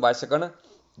ਖਤਰੇ ਤੋਂ ਬਚ ਸਕਣ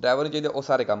ਡਰਾਈਵਰ ਨੂੰ ਚਾਹੀਦਾ ਉਹ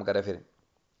ਸਾਰੇ ਕੰਮ ਕਰੇ ਫਿਰ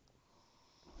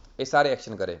ਇਹ ਸਾਰੇ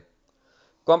ਐਕਸ਼ਨ ਕਰੇ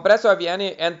compresso avviene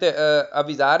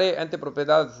avvisare ente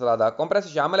proprietà della strada compresso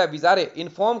ਸ਼ਾਮਲ ਹੈ avvisare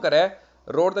ਇਨਫੋਰਮ ਕਰੇ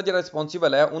ਰੋਡ ਦਾ ਜਿਹੜਾ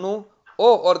ਰਿਸਪੌਂਸੀਬਲ ਹੈ ਉਹਨੂੰ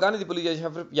ਉਹ ਆਰਗਨ ਦੀ ਪੁਲਿਸ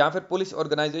ਜਾਂ ਫਿਰ ਪੁਲਿਸ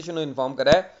ਆਰਗੇਨਾਈਜੇਸ਼ਨ ਨੂੰ ਇਨਫੋਰਮ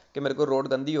ਕਰੇ ਕਿ ਮੇਰੇ ਕੋਲ ਰੋਡ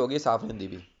ਗੰਦੀ ਹੋ ਗਈ ਸਾਫ਼ ਨਹੀਂ ਹੁੰਦੀ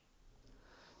ਵੀ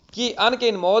ਕਿ anche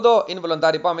in modo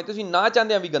involontario ਭਾਵੇਂ ਤੁਸੀਂ ਨਾ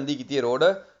ਚਾਹੁੰਦੇ ਵੀ ਗੰਦੀ ਕੀਤੀ ਹੈ road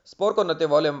sporco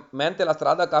notevolmente la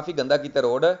strada ਕਾਫੀ ਗੰਦਾ ਕੀਤਾ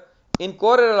road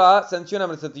incorrere la sanzione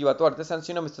amministrativa ਤੁਹਾਡੇ ਤੇ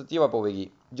sanzione amministrativa ਪਵੇਗੀ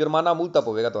ਜੁਰਮਾਨਾ ਮੁਲਤਾ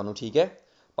ਪਵੇਗਾ ਤੁਹਾਨੂੰ ਠੀਕ ਹੈ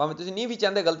ਭਾਵੇਂ ਤੁਸੀਂ ਨਹੀਂ ਵੀ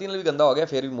ਚਾਹੁੰਦੇ ਗਲਤੀ ਨਾਲ ਵੀ ਗੰਦਾ ਹੋ ਗਿਆ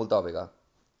ਫਿਰ ਵੀ ਮੁਲਤਾ ਹੋਵੇਗਾ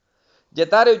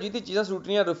gettare ਉਜੀਤੀ ਚੀਜ਼ਾਂ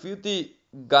ਸੁੱਟਣੀਆਂ rifiuti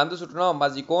ਗੰਦ ਸੁੱਟਣਾ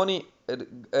mazziconi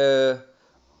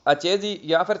accesi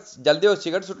ਜਾਂ ਫਿਰ ਜਲਦੇ ਹੋ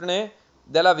cigarette ਸੁੱਟਣੇ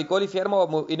della vicoli fermo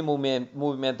in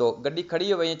movimento ਗੱਡੀ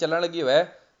ਖੜੀ ਹੋਵੇ ਜਾਂ ਚੱਲਣ ਲੱਗੀ ਹੋਵੇ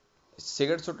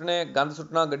ਸਿਗਰਟ ਸੁੱਟਣੇ ਗੰਦ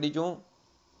ਸੁੱਟਣਾ ਗੱਡੀ ਚੋਂ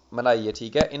ਮਨਾਈ ਹੈ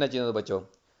ਠੀਕ ਹੈ ਇਹਨਾਂ ਚੀਜ਼ਾਂ ਤੋਂ ਬਚੋ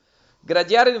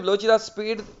ਗ੍ਰੈਜੂਅਰ ਵੈਲੋਸਿਟà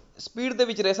ਸਪੀਡ ਦੇ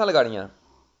ਵਿੱਚ ਰੇਸਾਂ ਲਗਾਉਣੀਆਂ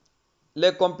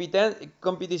le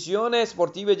competizione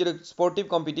sportive ਜਿਹੜੇ ਸਪੋਰਟਿਵ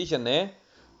ਕੰਪੀਟੀਸ਼ਨ ਨੇ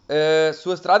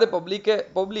su strade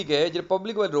pubbliche ਜਿਹੜੇ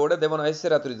ਪਬਲਿਕ ਵਾਲੇ road devono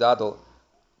essere autorizzato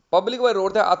public ਵਾਲੇ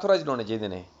ਰੋਡ ਤੇ ਆਥੋਰਾਈਜ਼ਡ ਹੋਣੇ ਚਾਹੀਦੇ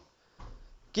ਨੇ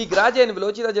ਕਿ ਗ੍ਰਾਜੇ ਇਨ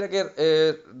ਵੈਲੋਸਿਟà ਜਿਹੜਾ ਕਿ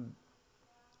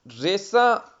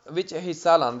ਰੇਸਾਂ ਵਿੱਚ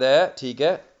ਹਿੱਸਾ ਲਾਉਂਦਾ ਹੈ ਠੀਕ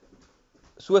ਹੈ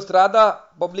su strada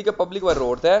ਪਬਲਿਕ ਵਾਲੇ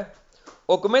ਰੋਡ ਤੇ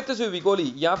ਉਹ ਕਮੇਟੀ ਸੂ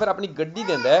ਵਿਕੋਲੀ ਜਾਂ ਫਿਰ ਆਪਣੀ ਗੱਡੀ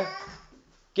ਦਿੰਦਾ ਹੈ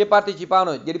ਕਿ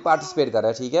ਪਾਰਟਿਸਿਪਾਨ ਜਿਹੜੀ ਪਾਰਟਿਸਿਪੇਟ ਕਰ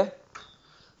ਰਿਹਾ ਠੀਕ ਹੈ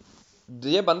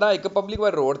ਜੇ ਬੰਦਾ ਇੱਕ ਪਬਲਿਕ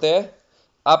ਵਾਲੇ ਰੋਡ ਤੇ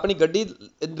ਆਪਣੀ ਗੱਡੀ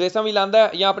ਰੇਸਾਂ ਵੀ ਲਾਉਂਦਾ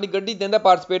ਜਾਂ ਆਪਣੀ ਗੱਡੀ ਦਿੰਦਾ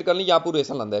ਪਾਰਟਿਸਿਪੇਟ ਕਰਨ ਲਈ ਜਾਂ ਪੂਰੀ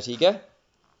ਰੇਸਾਂ ਲਾਉਂਦਾ ਠੀਕ ਹੈ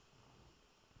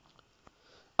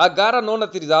ਆ ਗਾਰਾ ਨੋਨ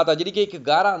ਅਥੋਰਾਈਜ਼ata ਜਿਹੜੀ ਕਿ ਇੱਕ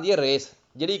ਗਾਰਾ ਆਉਂਦੀ ਹੈ ਰੇਸ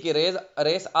ਜਿਹੜੀ ਕਿ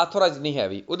ਰੇਸ ਆਥੋਰਾਈਜ਼ ਨਹੀਂ ਹੈ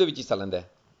ਵੀ ਉਹਦੇ ਵਿੱਚ ਹਿੱਸਾ ਲੈਂਦਾ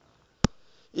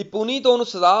ਇਹ ਪੁਨੀਤ ਉਹਨੂੰ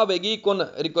ਸਜ਼ਾ ਹੋਵੇਗੀ con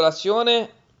ricolazione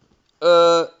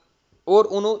ਔਰ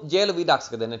ਉਹਨੂੰ ਜੇਲ੍ਹ ਵੀ ਰੱਖ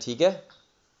ਸਕਦੇ ਨੇ ਠੀਕ ਹੈ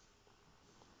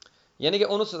ਯਾਨੀ ਕਿ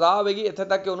ਉਹਨੂੰ ਸਜ਼ਾ ਹੋਵੇਗੀ ਇੱਥੇ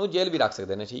ਤੱਕ ਕਿ ਉਹਨੂੰ ਜੇਲ੍ਹ ਵੀ ਰੱਖ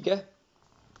ਸਕਦੇ ਨੇ ਠੀਕ ਹੈ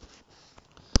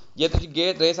ਜੇ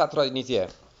ਤੁਸੀਂ ਰੇਸ ਆਥੋਰਾਈਜ਼ ਨਹੀਂ ਸੀ ਹੈ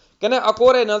ਕਹਿੰਦੇ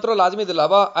occorre inoltre ਲਾਜ਼ਮੀ ਦੇ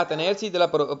ਇਲਾਵਾ atenersi della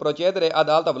procedere ad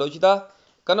alta velocità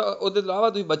ਕਹਿੰਦੇ ਉਹਦੇ ਇਲਾਵਾ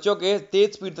ਤੁਸੀਂ ਬਚੋ ਕਿ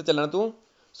ਤੇਜ਼ ਸਪੀਡ ਤੇ ਚੱਲਣ ਤੋਂ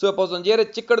su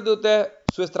passeggeri ਚਿੱਕੜ ਦੇ ਉੱਤੇ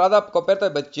su strada coperta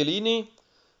bicellini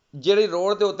ਜਿਹੜੀ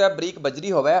ਰੋਡ ਦੇ ਉੱਤੇ ਬਰੀਕ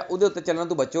ਬਜਰੀ ਹੋਵੇ ਉਹਦੇ ਉੱਤੇ ਚੱਲਣ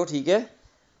ਤੋਂ ਬਚੋ ਠੀਕ ਹੈ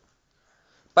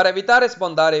ਪਰ evitare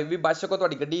sfondare ਵੀ ਬਚ ਸਕੋ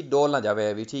ਤੁਹਾਡੀ ਗੱਡੀ ਡੋਲ ਨਾ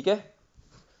ਜਾਵੇ ਵੀ ਠੀਕ ਹੈ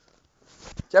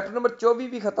चैप्टर नंबर 24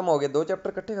 भी खत्म हो गया, 2 चैप्टर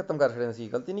इकट्ठे खत्म कर छड़े सी,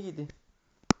 गलती नहीं की,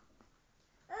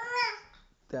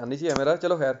 ध्यान नहीं सी है मेरा।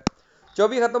 चलो खैर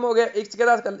 24 खत्म हो गया। एक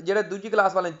जो दूजी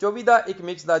क्लास वाले 24 का, एक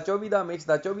मिक्स का, 24 का मिक्स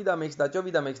का, 24 का मिक्स का,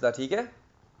 24 का मिक्स का, ठीक है।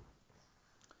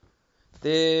 तो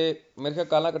मेरे ख्याल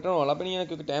काला कट्टन वाला भी नहीं है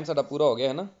क्योंकि टाइम साडा पूरा हो गया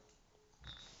है ना।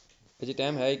 जी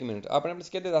टाइम है 1 मिनट। अपने अपने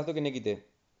स्केते दस दो किन्ने कीते।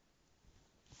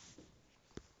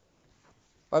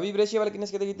 भाभी ब्रेशिया वाले किन्ने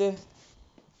स्केते कीते।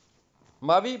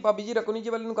 मावी भाभी जी रकुनी जी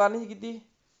वाले नु कार नहीं कीती।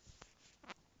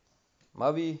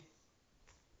 मावी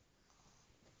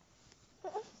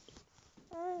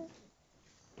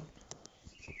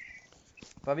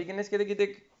भाभी किन्ने स्केते कीते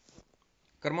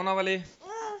करमोना वाले।